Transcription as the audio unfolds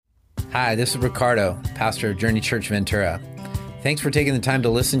Hi, this is Ricardo, pastor of Journey Church Ventura. Thanks for taking the time to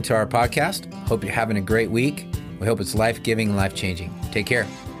listen to our podcast. Hope you're having a great week. We hope it's life-giving and life-changing. Take care.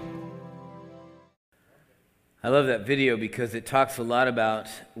 I love that video because it talks a lot about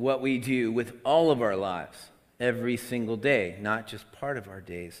what we do with all of our lives every single day, not just part of our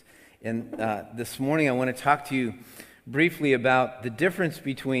days. And this morning I want to talk to you briefly about the difference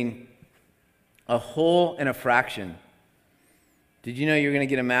between a whole and a fraction. Did you know you're going to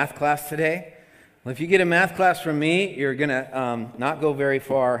get a math class today? Well, if you get a math class from me, you're going to not go very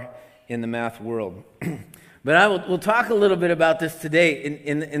far in the math world. But we'll talk a little bit about this today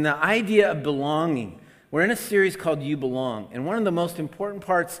in the idea of belonging. We're in a series called You Belong. And one of the most important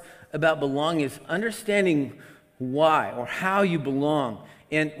parts about belonging is understanding why or how you belong.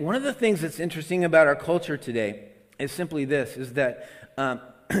 And one of the things that's interesting about our culture today is simply this, is that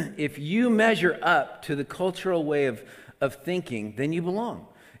if you measure up to the cultural way of thinking, then you belong.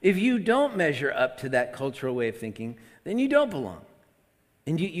 If you don't measure up to that cultural way of thinking, then you don't belong.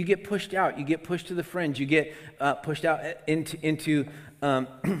 And you get pushed out. You get pushed to the fringe. You get pushed out into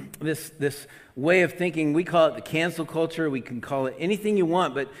this way of thinking. We call it the cancel culture. We can call it anything you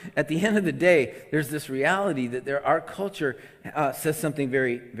want. But at the end of the day, there's this reality that our culture says something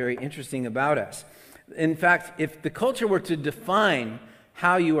very, very interesting about us. In fact, if the culture were to define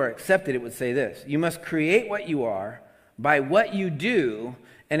how you are accepted, it would say this: you must create what you are by what you do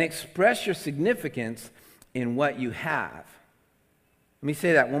and express your significance in what you have. Let me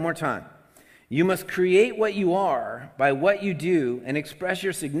say that one more time. You must create what you are by what you do and express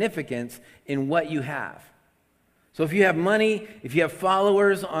your significance in what you have. So if you have money, if you have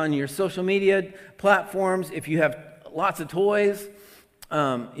followers on your social media platforms, if you have lots of toys,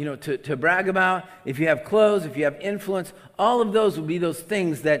 to brag about, if you have clothes, if you have influence, all of those will be those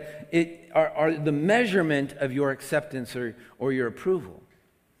things that are the measurement of your acceptance or your approval.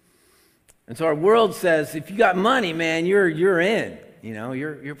 And so our world says, if you got money, man, you're in.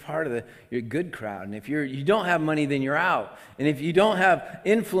 You're part of your good crowd. And if you don't have money, then you're out. And if you don't have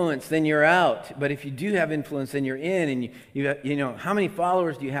influence, then you're out. But if you do have influence, then you're in. And how many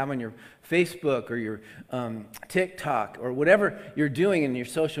followers do you have on your Facebook or your TikTok or whatever you're doing in your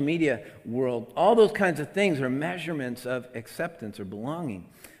social media world? All those kinds of things are measurements of acceptance or belonging.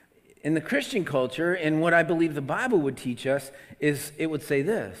 In the Christian culture, and what I believe the Bible would teach us, is it would say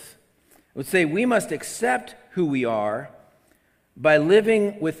this. It would say we must accept who we are by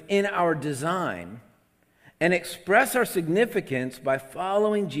living within our design and express our significance by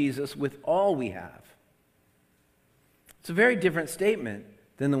following Jesus with all we have. It's a very different statement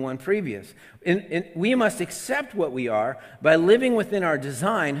than the one previous. We must accept what we are by living within our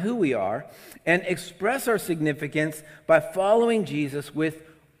design, who we are, and express our significance by following Jesus with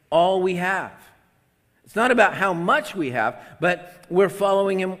all we have. It's not about how much we have, but we're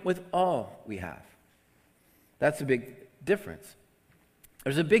following him with all we have. That's a big difference.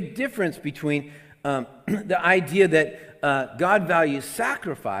 There's a big difference between the idea that God values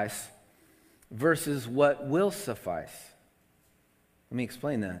sacrifice versus what will suffice. Let me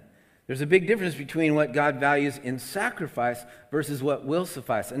explain that. There's a big difference between what God values in sacrifice versus what will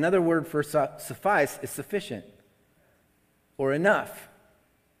suffice. Another word for suffice is sufficient or enough.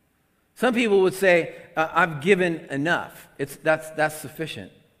 Some people would say, I've given enough. That's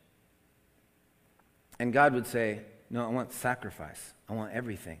sufficient. And God would say, no, I want sacrifice. I want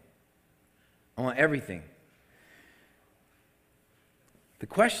everything. I want everything. The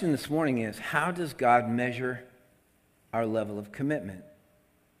question this morning is, how does God measure our level of commitment?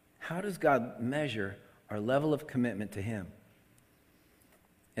 How does God measure our level of commitment to him?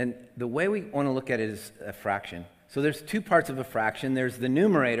 And the way we want to look at it is a fraction. So there's two parts of a fraction. There's the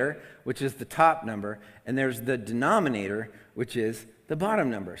numerator, which is the top number, and there's the denominator, which is the bottom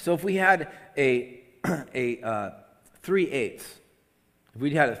number. So if we had a 3/8, if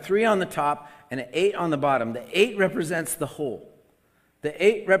we had a 3 on the top and an 8 on the bottom, the 8 represents the whole. The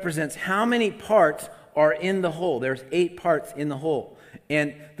 8 represents how many parts are in the whole. There's 8 parts in the whole.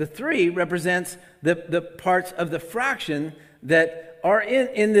 And the 3 represents the parts of the fraction that are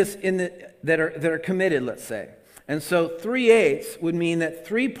that are committed, let's say. And so 3/8 would mean that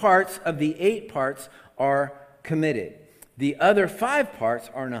 3 parts of the 8 parts are committed. The other 5 parts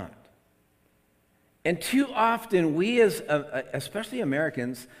are not. And too often we especially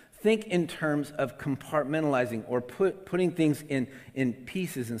Americans, think in terms of compartmentalizing or putting things in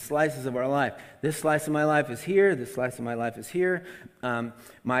pieces and slices of our life. This slice of my life is here. This slice of my life is here.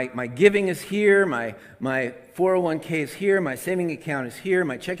 My giving is here. My 401k is here. My saving account is here.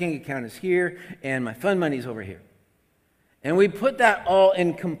 My checking account is here. And my fund money is over here. And we put that all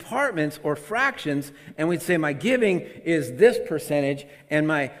in compartments or fractions, and we'd say my giving is this percentage, and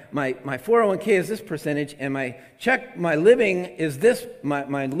my 401k is this percentage, and my living is this,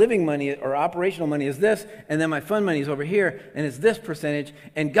 my living money or operational money is this, and then my fund money is over here, and it's this percentage,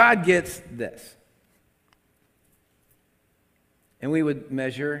 and God gets this. And we would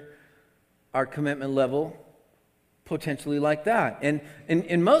measure our commitment level potentially like that. And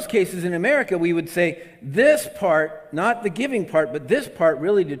in most cases in America, we would say this part, not the giving part, but this part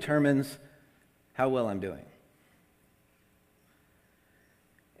really determines how well I'm doing.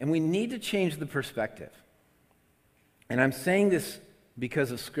 And we need to change the perspective. And I'm saying this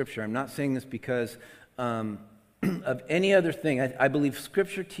because of Scripture. I'm not saying this because of any other thing. I believe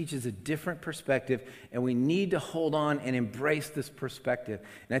Scripture teaches a different perspective, and we need to hold on and embrace this perspective.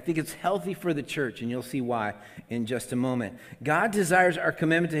 And I think it's healthy for the church, and you'll see why in just a moment. God desires our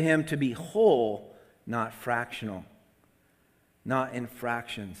commitment to Him to be whole, not fractional, not in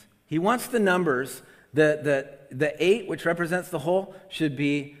fractions. He wants the numbers, the 8, which represents the whole, should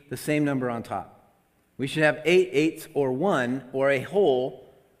be the same number on top. We should have 8 eighths or 1 or a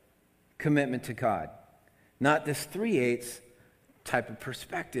whole commitment to God. Not this 3/8 type of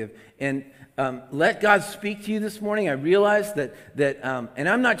perspective. And let God speak to you this morning. I realize that and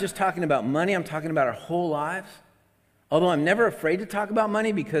I'm not just talking about money, I'm talking about our whole lives. Although I'm never afraid to talk about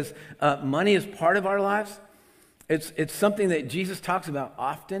money because money is part of our lives. It's something that Jesus talks about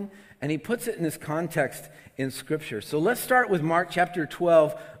often, and He puts it in this context in Scripture. So let's start with Mark chapter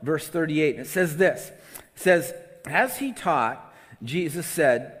 12, verse 38. It says this. It says, as He taught, Jesus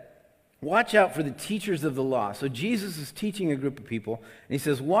said, watch out for the teachers of the law. So Jesus is teaching a group of people, and He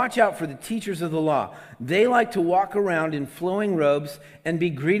says, watch out for the teachers of the law. They like to walk around in flowing robes and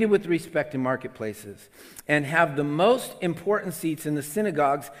be greeted with respect in marketplaces and have the most important seats in the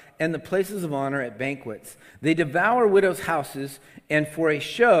synagogues and the places of honor at banquets. They devour widows' houses and for a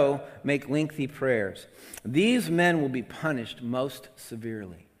show make lengthy prayers. These men will be punished most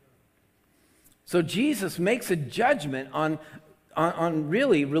severely. So Jesus makes a judgment on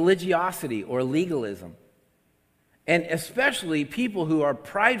really religiosity or legalism. And especially people who are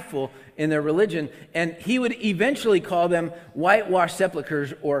prideful in their religion. And He would eventually call them whitewashed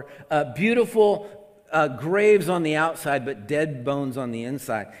sepulchres or beautiful graves on the outside but dead bones on the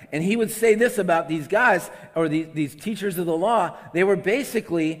inside. And He would say this about these guys or these teachers of the law. They were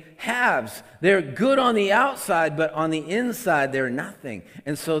basically halves. They're good on the outside but on the inside they're nothing.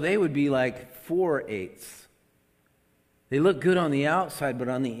 And so they would be like 4/8. They look good on the outside, but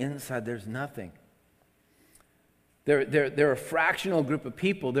on the inside, there's nothing. They're a fractional group of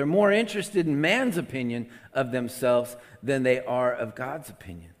people. They're more interested in man's opinion of themselves than they are of God's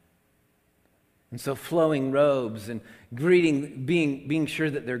opinion. And so flowing robes and greeting, being sure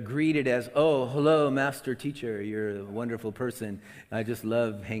that they're greeted as, oh, hello, master teacher, you're a wonderful person. I just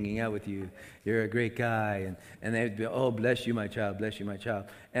love hanging out with you. You're a great guy. And they'd be, oh, bless you, my child, bless you, my child.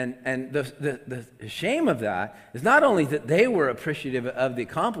 And the shame of that is not only that they were appreciative of the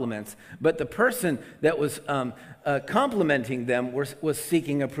compliments, but the person that was complimenting them was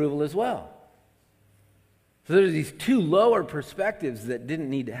seeking approval as well. So there's these two lower perspectives that didn't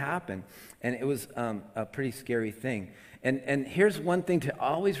need to happen. And it was a pretty scary thing. And here's one thing to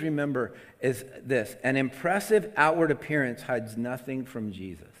always remember is this. An impressive outward appearance hides nothing from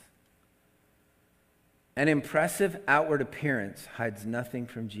Jesus. An impressive outward appearance hides nothing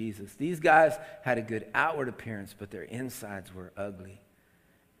from Jesus. These guys had a good outward appearance, but their insides were ugly.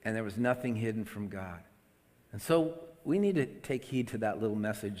 And there was nothing hidden from God. And so we need to take heed to that little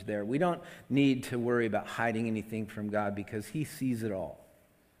message there. We don't need to worry about hiding anything from God because He sees it all.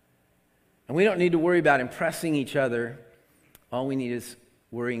 And we don't need to worry about impressing each other. All we need is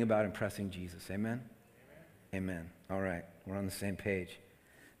worrying about impressing Jesus. Amen? Amen. All right. We're on the same page.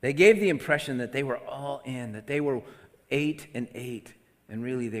 They gave the impression that they were all in, that they were 8 and 8. And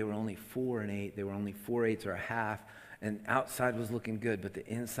really they were only 4 and 8. They were only 4/8 or a half. And outside was looking good, but the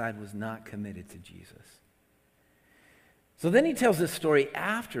inside was not committed to Jesus. So then He tells this story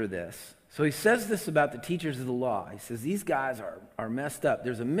after this. So He says this about the teachers of the law. He says these guys are messed up.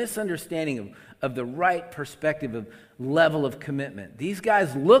 There's a misunderstanding of the right perspective of level of commitment. These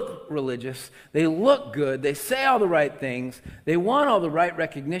guys look religious. They look good. They say all the right things. They want all the right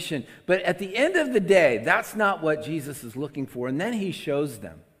recognition. But at the end of the day, that's not what Jesus is looking for. And then He shows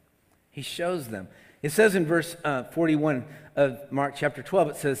them. He shows them. It says in verse 41 of Mark chapter 12,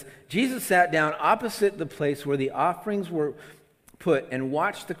 it says, Jesus sat down opposite the place where the offerings were put and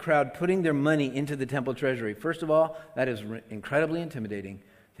watched the crowd putting their money into the temple treasury. First of all, that is incredibly intimidating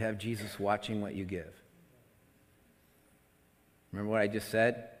to have Jesus watching what you give. Remember what I just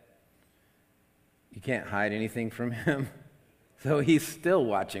said? You can't hide anything from Him. So he's still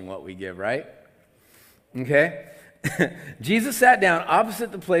watching what we give, right? Okay? Jesus sat down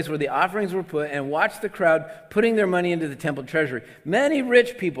opposite the place where the offerings were put and watched the crowd putting their money into the temple treasury. Many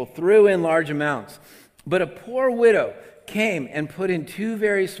rich people threw in large amounts, but a poor widow came and put in 2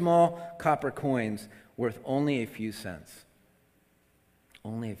 very small copper coins worth only a few cents.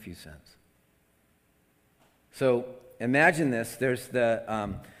 Only a few cents. So imagine this. There's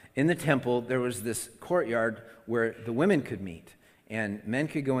in the temple, there was this courtyard where the women could meet. And men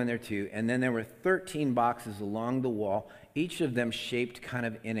could go in there too. And then there were 13 boxes along the wall, each of them shaped kind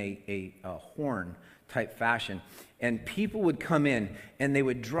of in a horn type fashion. And people would come in and they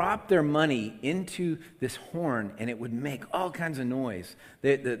would drop their money into this horn and it would make all kinds of noise.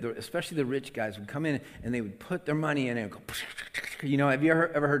 Especially the rich guys would come in and they would put their money in and it would go, have you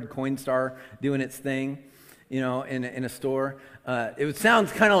ever heard Coinstar doing its thing? In a store. It would sound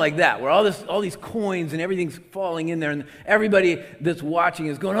kind of like that, where all these coins and everything's falling in there, and everybody that's watching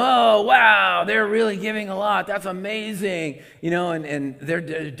is going, "Oh, wow, they're really giving a lot. That's amazing," and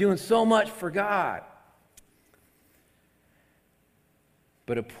they're doing so much for God.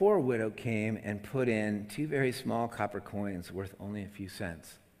 But a poor widow came and put in 2 very small copper coins worth only a few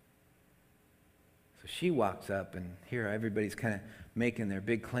cents. So she walks up, and here everybody's kind of making their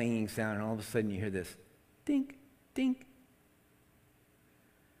big clanging sound, and all of a sudden you hear this dink, dink.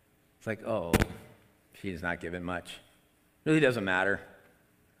 It's like, oh, she's not giving much. Really doesn't matter.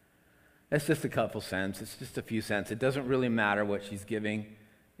 That's just a couple cents. It's just a few cents. It doesn't really matter what she's giving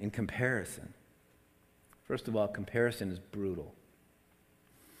in comparison. First of all, comparison is brutal.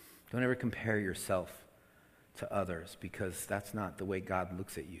 Don't ever compare yourself to others, because that's not the way God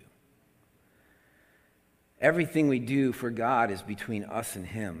looks at you. Everything we do for God is between us and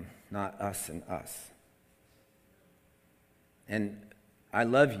Him, not us and us. And I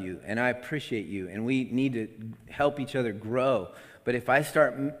love you, and I appreciate you, and we need to help each other grow. But if I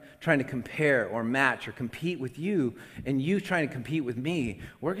start trying to compare or match or compete with you, and you trying to compete with me,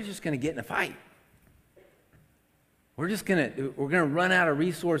 we're just going to get in a fight. We're going to run out of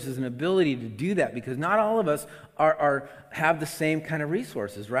resources and ability to do that, because not all of us have the same kind of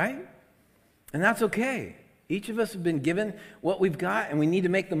resources, right? And that's okay. Each of us have been given what we've got, and we need to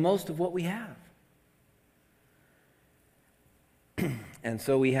make the most of what we have. And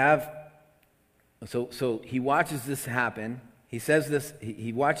so we have, so he watches this happen. He says this,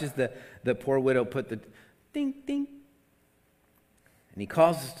 he watches the poor widow put the ding, ding. And he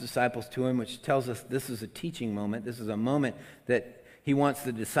calls his disciples to him, which tells us this is a teaching moment. This is a moment that he wants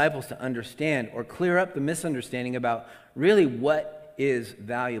the disciples to understand or clear up the misunderstanding about really what is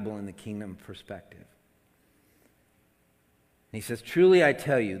valuable in the kingdom perspective. And he says, "Truly I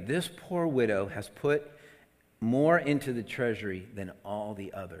tell you, this poor widow has put more into the treasury than all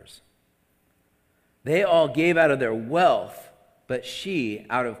the others. They all gave out of their wealth, but she,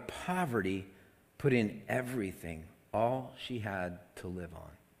 out of poverty, put in everything, all she had to live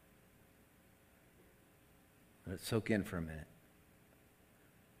on." Let it soak in for a minute.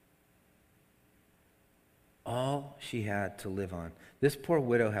 All she had to live on. This poor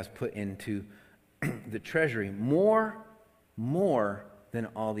widow has put into the treasury more than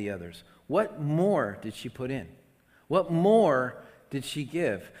all the others. What more did she put in? What more did she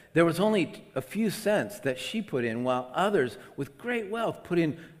give? There was only a few cents that she put in, while others with great wealth put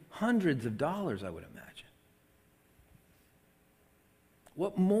in hundreds of dollars, I would imagine.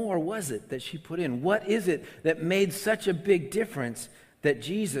 What more was it that she put in? What is it that made such a big difference that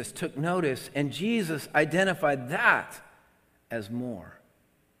Jesus took notice and Jesus identified that as more?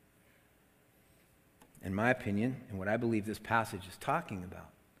 In my opinion, and what I believe this passage is talking about,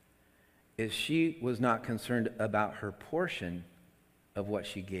 is she was not concerned about her portion of what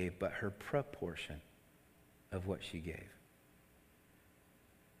she gave, but her proportion of what she gave.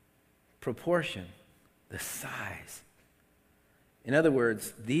 Proportion, the size. In other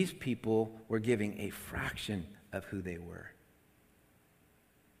words, these people were giving a fraction of who they were.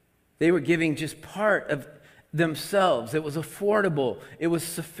 They were giving just part of themselves. It was affordable. It was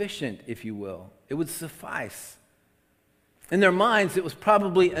sufficient, if you will. It would suffice. In their minds, it was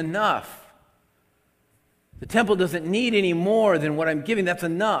probably enough. The temple doesn't need any more than what I'm giving. That's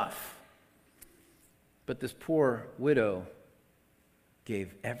enough. But this poor widow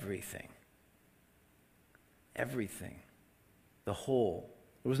gave everything. Everything. The whole.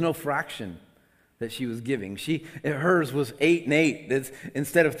 There was no fraction that she was giving. Hers was 8 and 8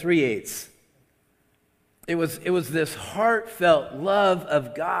 instead of 3 eighths. It was this heartfelt love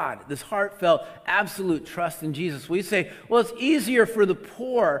of God, this heartfelt absolute trust in Jesus. We say, well, it's easier for the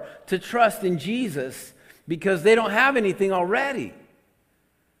poor to trust in Jesus because they don't have anything already.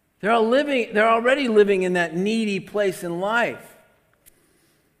 They're already living in that needy place in life.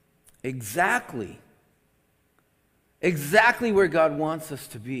 exactly where God wants us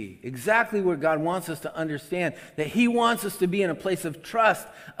to be, exactly where God wants us to understand that He wants us to be in a place of trust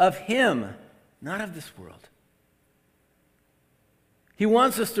of Him, not of this world. He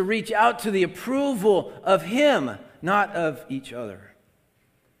wants us to reach out to the approval of Him, not of each other.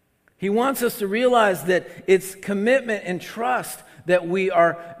 He wants us to realize that it's commitment and trust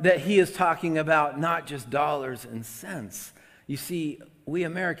that He is talking about, not just dollars and cents. You see, we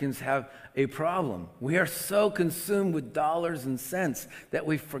Americans have a problem. We are so consumed with dollars and cents that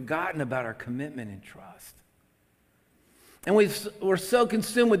we've forgotten about our commitment and trust. And we're so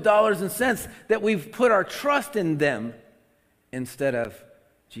consumed with dollars and cents that we've put our trust in them instead of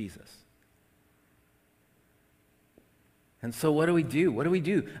Jesus. And so what do we do? What do we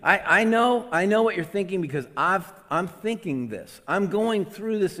do? I know what you're thinking, because I'm thinking this. I'm going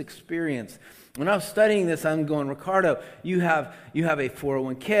through this experience. When I was studying this, I'm going, Ricardo, you have a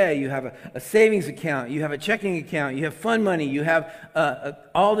 401k, you have a savings account, you have a checking account, you have fund money, you have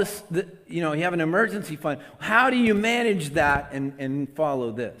all this, you have an emergency fund. How do you manage that and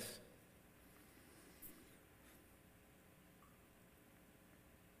follow this?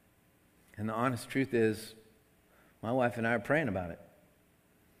 And the honest truth is, my wife and I are praying about it.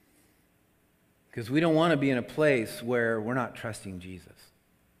 Because we don't want to be in a place where we're not trusting Jesus.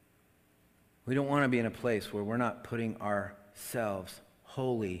 We don't want to be in a place where we're not putting ourselves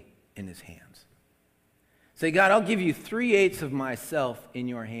wholly in His hands. Say, God, I'll give you 3/8 of myself in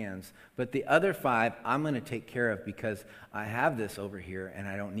your hands, but the other 5 I'm going to take care of, because I have this over here and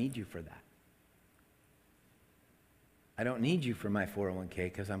I don't need you for that. I don't need you for my 401k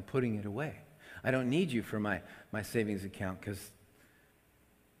because I'm putting it away. I don't need you for my savings account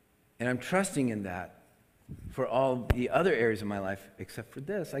and I'm trusting in that for all the other areas of my life except for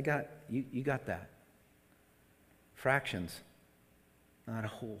this. You got that. Fractions, not a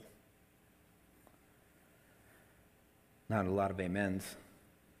whole. Not a lot of amens,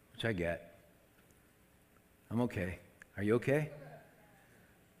 which I get. I'm okay. Are you okay?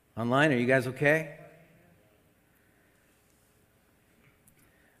 Online, are you guys okay?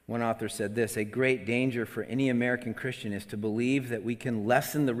 One author said this: a great danger for any American Christian is to believe that we can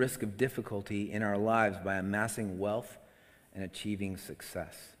lessen the risk of difficulty in our lives by amassing wealth and achieving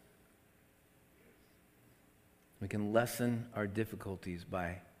success. We can lessen our difficulties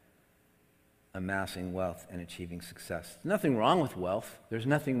by amassing wealth and achieving success. There's nothing wrong with wealth. There's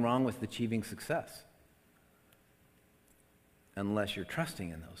nothing wrong with achieving success, unless you're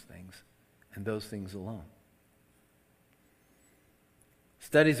trusting in those things and those things alone.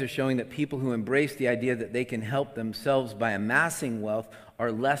 Studies are showing that people who embrace the idea that they can help themselves by amassing wealth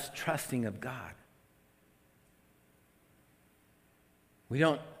are less trusting of God. We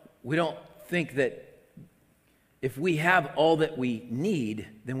don't think that if we have all that we need,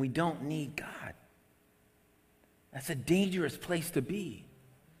 then we don't need God. That's a dangerous place to be.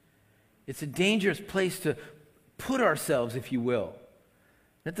 It's a dangerous place to put ourselves, if you will.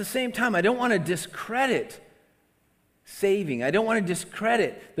 At the same time, I don't want to discredit saving. I don't want to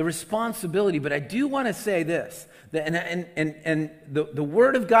discredit the responsibility, but I do want to say this, and the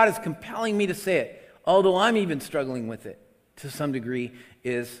Word of God is compelling me to say it, although I'm even struggling with it to some degree,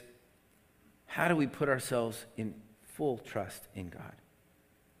 is how do we put ourselves in full trust in God?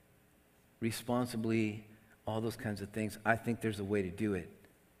 Responsibly, all those kinds of things. I think there's a way to do it.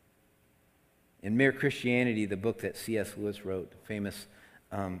 In Mere Christianity, the book that C.S. Lewis wrote, famous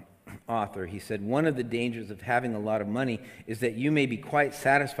author, he said, one of the dangers of having a lot of money is that you may be quite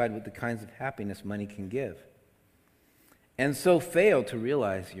satisfied with the kinds of happiness money can give, and so fail to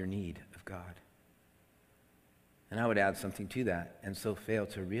realize your need of God. And I would add something to that, and so fail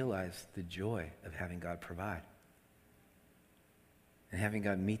to realize the joy of having God provide and having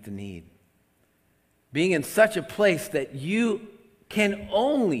God meet the need. Being in such a place that you can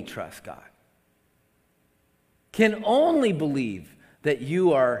only trust God, can only believe that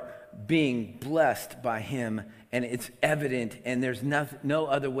you are being blessed by Him, and it's evident, and there's no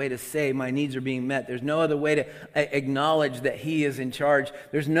other way to say my needs are being met. There's no other way to acknowledge that He is in charge.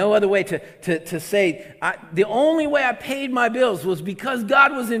 There's no other way to say, the only way I paid my bills was because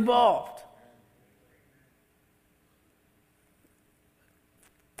God was involved.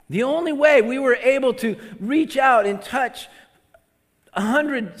 The only way we were able to reach out and touch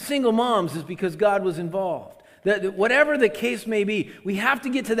 100 single moms is because God was involved. Whatever the case may be, we have to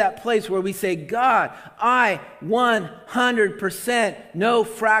get to that place where we say, God, I 100%, no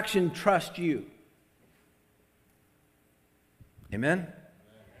fraction, trust you. Amen?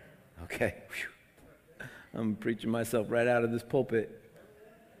 Okay. Whew. I'm preaching myself right out of this pulpit.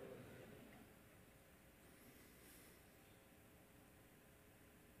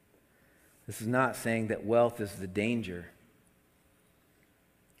 This is not saying that wealth is the danger.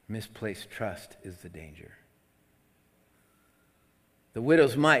 Misplaced trust is the danger. The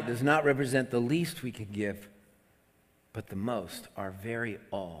widow's mite does not represent the least we can give, but the most, our very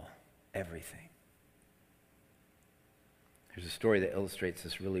all, everything. There's a story that illustrates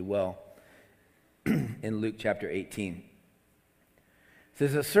this really well in Luke chapter 18. It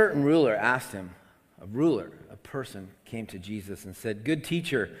says, a certain ruler asked him, a person came to Jesus and said, "Good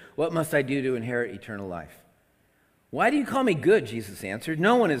teacher, what must I do to inherit eternal life?" "Why do you call me good?" Jesus answered.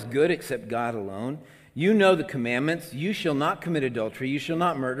 "No one is good except God alone. You know the commandments. You shall not commit adultery. You shall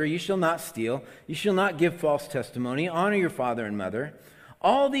not murder. You shall not steal. You shall not give false testimony. Honor your father and mother.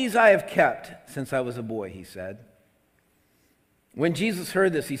 All these I have kept since I was a boy," he said. When Jesus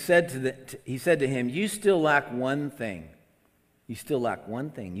heard this, he said to him, "You still lack one thing. You still lack one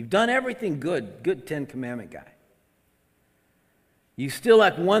thing. You've done everything good. Good 10 Commandment guy. You still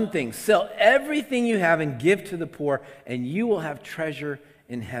lack one thing. Sell everything you have and give to the poor, and you will have treasure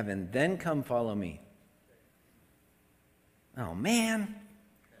in heaven. Then come follow me." Oh, man.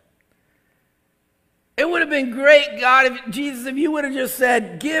 It would have been great, God, if you would have just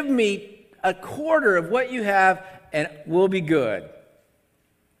said, "Give me a quarter of what you have, and we'll be good."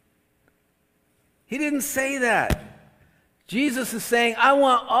 He didn't say that. Jesus is saying, I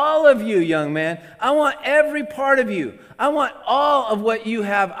want all of you, young man. I want every part of you. I want all of what you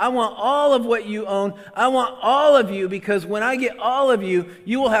have. I want all of what you own. I want all of you, because when I get all of you,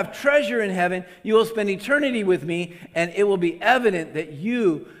 you will have treasure in heaven. You will spend eternity with me, and it will be evident that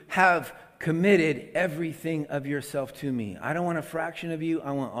you have committed everything of yourself to me. I don't want a fraction of you.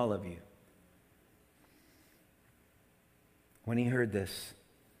 I want all of you. When he heard this,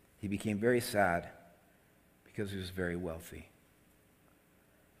 he became very sad, because he was very wealthy.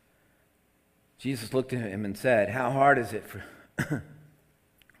 Jesus looked at him and said, "How hard is it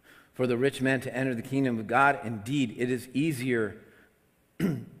for the rich man to enter the kingdom of God? Indeed, it is easier,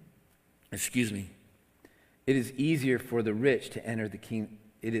 it is easier for the rich to enter the kingdom.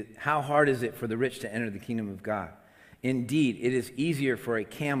 How hard is it for the rich to enter the kingdom of God? Indeed, it is easier for a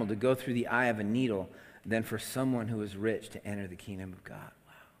camel to go through the eye of a needle than for someone who is rich to enter the kingdom of God."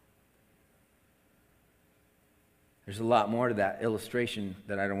 There's a lot more to that illustration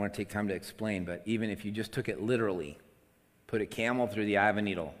that I don't want to take time to explain, but even if you just took it literally, put a camel through the eye of a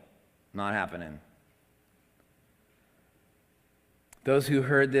needle, not happening. Those who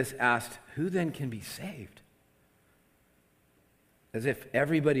heard this asked, "Who then can be saved?" As if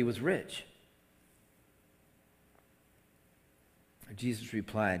everybody was rich. Jesus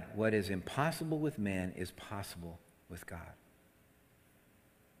replied, "What is impossible with man is possible with God."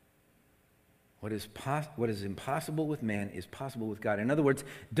 What is impossible with man is possible with God. In other words,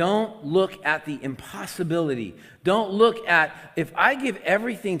 don't look at the impossibility. Don't look at, if I give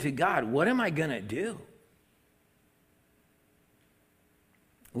everything to God, what am I going to do?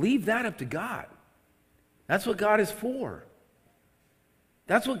 Leave that up to God. That's what God is for.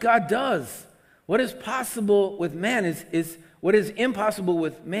 That's what God does. What is possible with man is what is impossible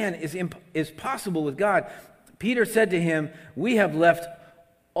with man is possible with God. Peter said to him, "We have left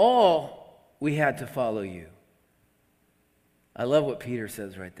all we had to follow you." I love what Peter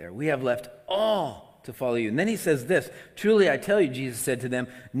says right there. We have left all to follow you. And then he says this, "Truly I tell you," Jesus said to them,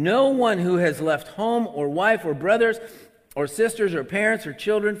 "no one who has left home or wife or brothers or sisters or parents or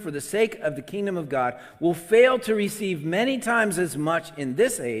children for the sake of the kingdom of God will fail to receive many times as much in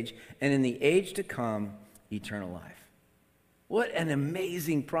this age and in the age to come eternal life." What an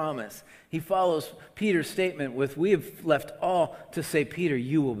amazing promise. He follows Peter's statement with, "We have left all," to say, "Peter,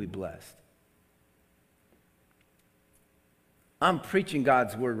 you will be blessed." I'm preaching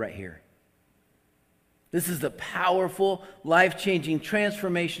God's word right here. This is the powerful, life-changing,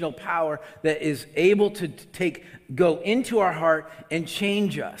 transformational power that is able to go into our heart and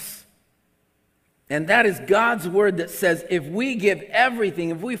change us. And that is God's word that says if we give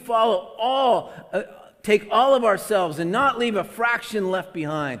everything, if we follow all, take all of ourselves and not leave a fraction left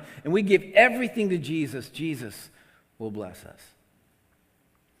behind, and we give everything to Jesus, Jesus will bless us.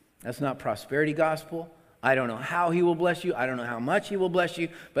 That's not prosperity gospel. I don't know how he will bless you. I don't know how much he will bless you,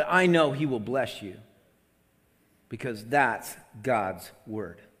 but I know he will bless you because that's God's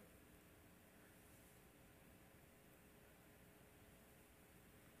word.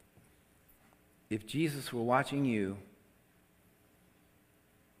 If Jesus were watching you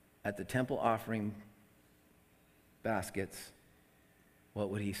at the temple offering baskets,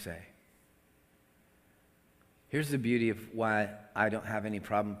 what would he say? Here's the beauty of why I don't have any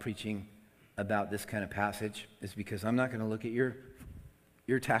problem preaching about this kind of passage, is because I'm not going to look at your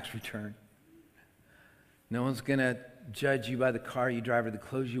tax return. No one's going to judge you by the car you drive or the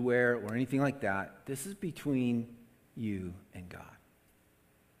clothes you wear or anything like that. This is between you and God.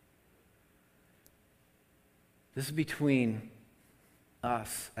 This is between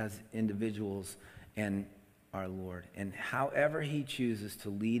us as individuals and our Lord. And however he chooses to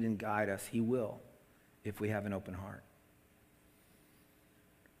lead and guide us, he will, if we have an open heart.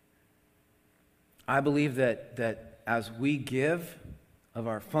 I believe that as we give of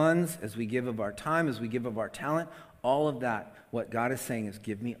our funds, as we give of our time, as we give of our talent, all of that, what God is saying is,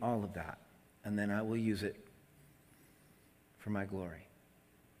 give me all of that, and then I will use it for my glory.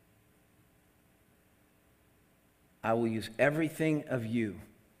 I will use everything of you.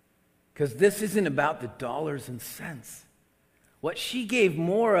 Because this isn't about the dollars and cents. What she gave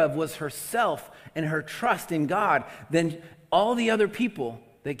more of was herself and her trust in God than all the other people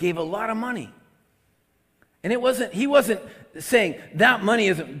that gave a lot of money. And he wasn't saying that money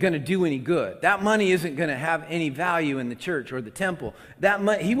isn't going to do any good. That money isn't going to have any value in the church or the temple.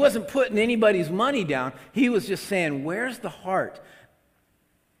 He wasn't putting anybody's money down. He was just saying, where's the heart?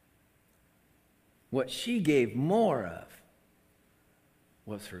 What she gave more of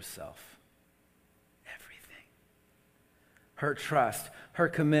was herself. Everything. Her trust, her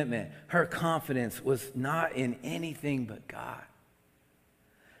commitment, her confidence was not in anything but God.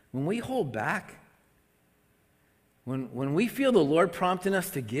 When we hold back, when we feel the Lord prompting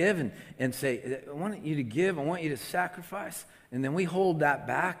us to give and say, I want you to give, I want you to sacrifice, and then we hold that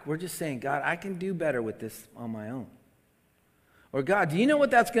back, we're just saying, God, I can do better with this on my own. Or God, do you know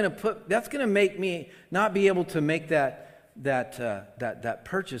what that's going to make me not be able to make that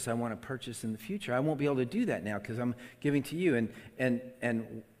purchase I want to purchase in the future. I won't be able to do that now because I'm giving to you.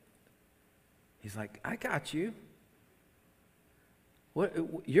 And he's like, I got you.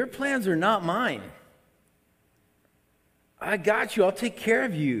 Your plans are not mine. I got you. I'll take care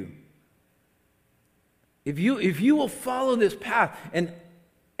of you. If you will follow this path.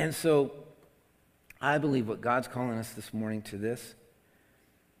 And so I believe what God's calling us this morning to this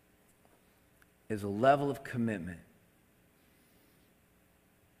is a level of commitment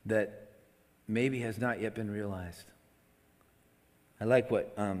that maybe has not yet been realized. I like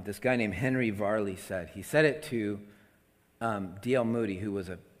what this guy named Henry Varley said. He said it to D.L. Moody, who was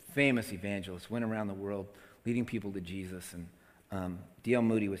a famous evangelist, went around the world leading people to Jesus. And D.L.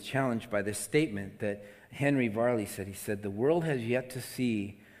 Moody was challenged by this statement that Henry Varley said. He said, the world has yet to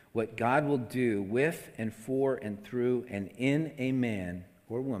see what God will do with and for and through and in a man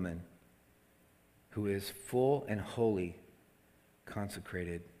or woman who is full and wholly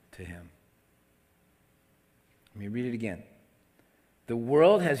consecrated to him. Let me read it again. The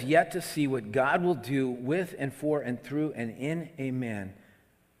world has yet to see what God will do with and for and through and in a man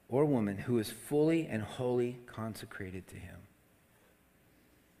or woman who is fully and wholly consecrated to him.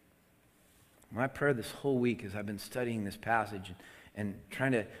 My prayer this whole week as I've been studying this passage and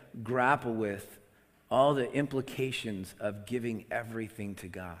trying to grapple with all the implications of giving everything to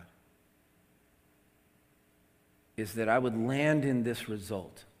God is that I would land in this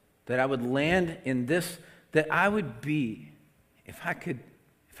result, that I would land in this, that I would be, if I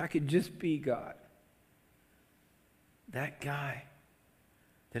could just be God, that guy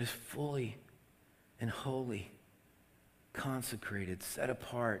that is fully and wholly consecrated, set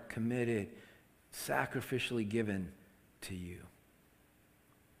apart, committed, sacrificially given to you.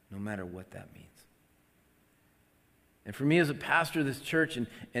 No matter what that means. And for me as a pastor of this church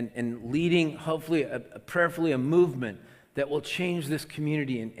and leading, hopefully, prayerfully, a movement that will change this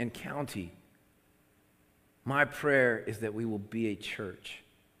community and county, my prayer is that we will be a church.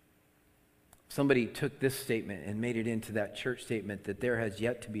 Somebody took this statement and made it into that church statement that there has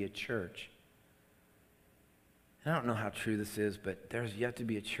yet to be a church. And I don't know how true this is, but there's yet to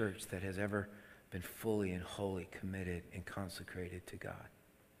be a church that has ever been fully and wholly committed and consecrated to God.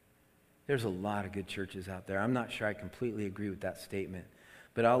 There's a lot of good churches out there. I'm not sure I completely agree with that statement,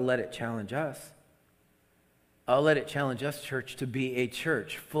 but I'll let it challenge us. I'll let it challenge us, church, to be a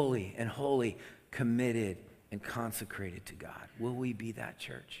church fully and wholly committed and consecrated to God. Will we be that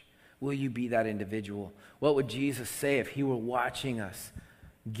church? Will you be that individual? What would Jesus say if he were watching us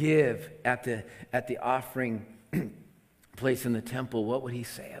give at the offering place in the temple? What would he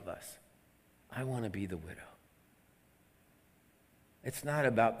say of us? I want to be the widow. It's not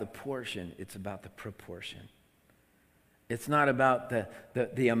about the portion, it's about the proportion. It's not about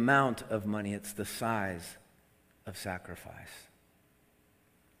the amount of money, it's the size of sacrifice.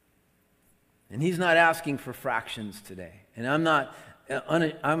 And he's not asking for fractions today. And I'm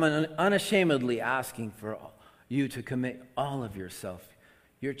unashamedly asking for you to commit all of yourself,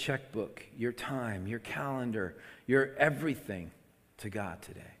 your checkbook, your time, your calendar, your everything to God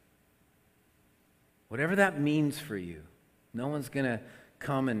today. Whatever that means for you. No one's going to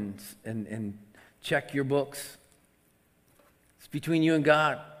come and check your books. It's between you and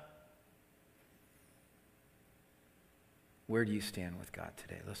God. Where do you stand with God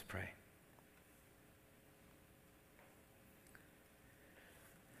today? Let's pray.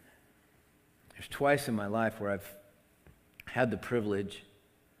 There's twice in my life where I've had the privilege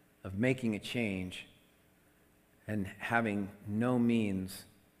of making a change and having no means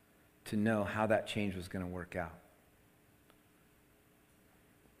to know how that change was going to work out.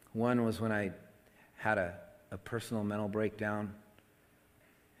 One was when I had a personal mental breakdown,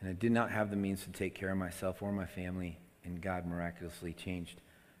 and I did not have the means to take care of myself or my family, and God miraculously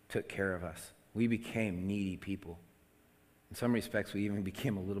took care of us. We became needy people. In some respects, we even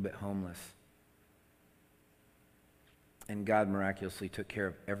became a little bit homeless. And God miraculously took care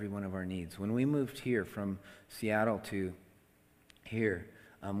of every one of our needs. When we moved here from Seattle to here,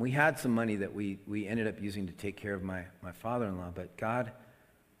 we had some money that we ended up using to take care of my father-in-law, but God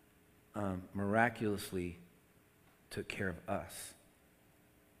miraculously took care of us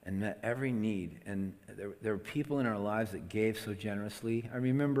and met every need. And there were people in our lives that gave so generously. I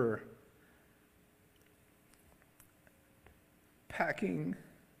remember packing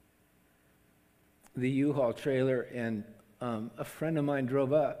the U-Haul trailer, and a friend of mine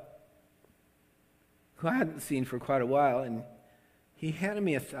drove up who I hadn't seen for quite a while, and he handed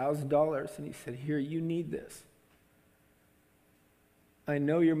me $1,000, and he said, "Here, you need this. I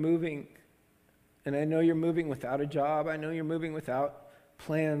know you're moving, and I know you're moving without a job. I know you're moving without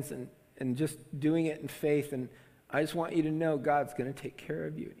plans and just doing it in faith, and I just want you to know God's going to take care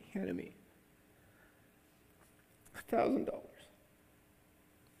of you." And he handed me $1,000.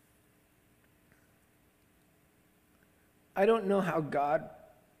 I don't know how God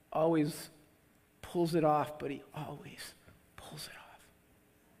always pulls it off, but he always pulls it off.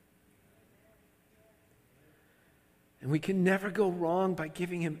 And we can never go wrong by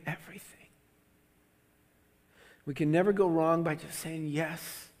giving him everything. We can never go wrong by just saying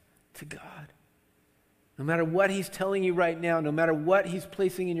yes to God. No matter what he's telling you right now, no matter what he's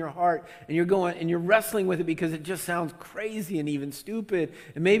placing in your heart, and you're going and you're wrestling with it because it just sounds crazy and even stupid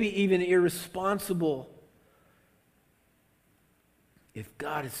and maybe even irresponsible. If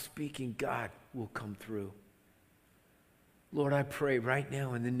God is speaking, God will come through. Lord, I pray right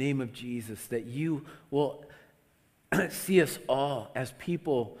now in the name of Jesus that you will see us all as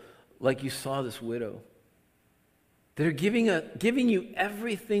people like you saw this widow, that are giving you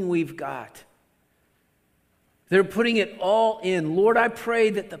everything we've got. They're putting it all in. Lord, I pray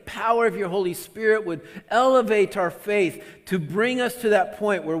that the power of your Holy Spirit would elevate our faith to bring us to that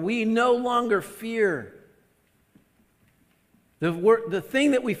point where we no longer fear. The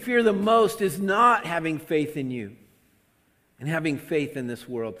thing that we fear the most is not having faith in you and having faith in this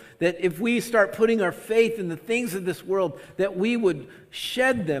world. That if we start putting our faith in the things of this world, that we would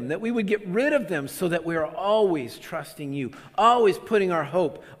shed them, that we would get rid of them so that we are always trusting you, always putting our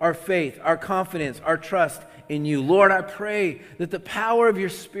hope, our faith, our confidence, our trust in you. Lord, I pray that the power of your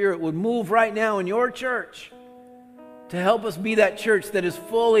Spirit would move right now in your church to help us be that church that is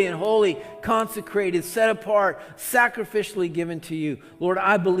fully and wholly consecrated, set apart, sacrificially given to you. Lord,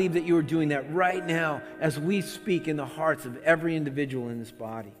 I believe that you are doing that right now as we speak in the hearts of every individual in this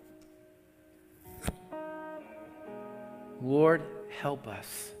body. Lord, help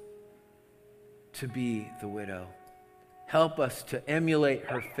us to be the widow. Help us to emulate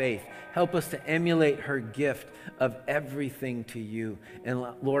her faith. Help us to emulate her gift of everything to you. And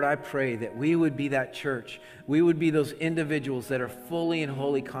Lord, I pray that we would be that church. We would be those individuals that are fully and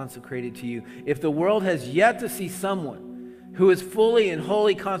wholly consecrated to you. If the world has yet to see someone who is fully and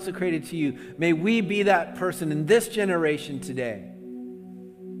wholly consecrated to you, may we be that person in this generation today.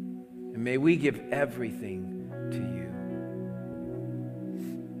 And may we give everything to you.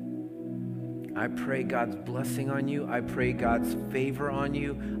 I pray God's blessing on you. I pray God's favor on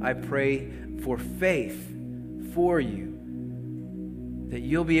you. I pray for faith for you, that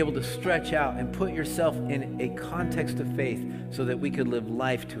you'll be able to stretch out and put yourself in a context of faith so that we could live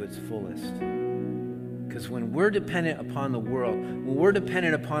life to its fullest. Because when we're dependent upon the world, when we're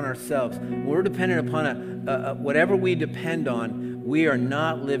dependent upon ourselves, when we're dependent upon whatever we depend on, we are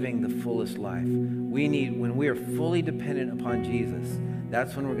not living the fullest life. When we are fully dependent upon Jesus,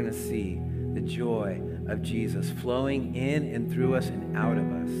 that's when we're going to see the joy of Jesus flowing in and through us and out of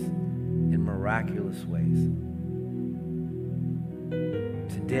us in miraculous ways.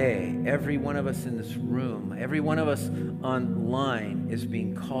 Today, every one of us in this room, every one of us online is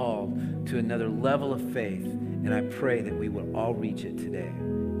being called to another level of faith, and I pray that we will all reach it today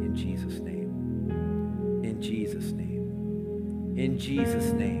in Jesus' name. In Jesus' name. In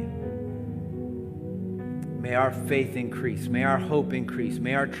Jesus' name. may our faith increase. May our hope increase.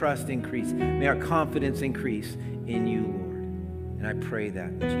 May our trust increase. May our confidence increase in you, Lord. And I pray that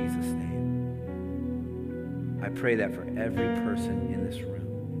in Jesus' name. I pray that for every person in this room.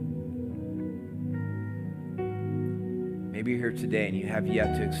 Maybe you're here today and you have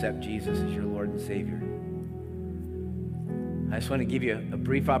yet to accept Jesus as your Lord and Savior. I just want to give you a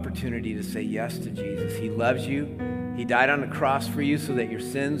brief opportunity to say yes to Jesus. He loves you. He died on the cross for you so that your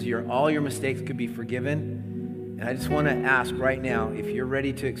sins, all your mistakes could be forgiven. And I just want to ask right now, if you're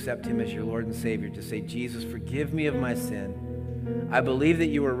ready to accept him as your Lord and Savior, to say, Jesus, forgive me of my sin. I believe that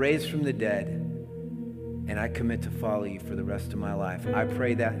you were raised from the dead, and I commit to follow you for the rest of my life. I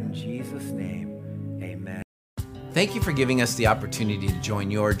pray that in Jesus' name, amen. Thank you for giving us the opportunity to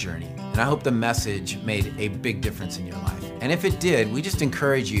join your journey, and I hope the message made a big difference in your life. And if it did, we just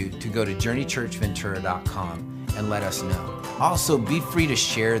encourage you to go to journeychurchventura.com and let us know. Also, be free to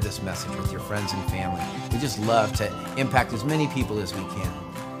share this message with your friends and family. We just love to impact as many people as we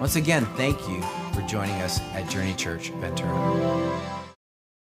can. Once again, thank you for joining us at Journey Church Ventura.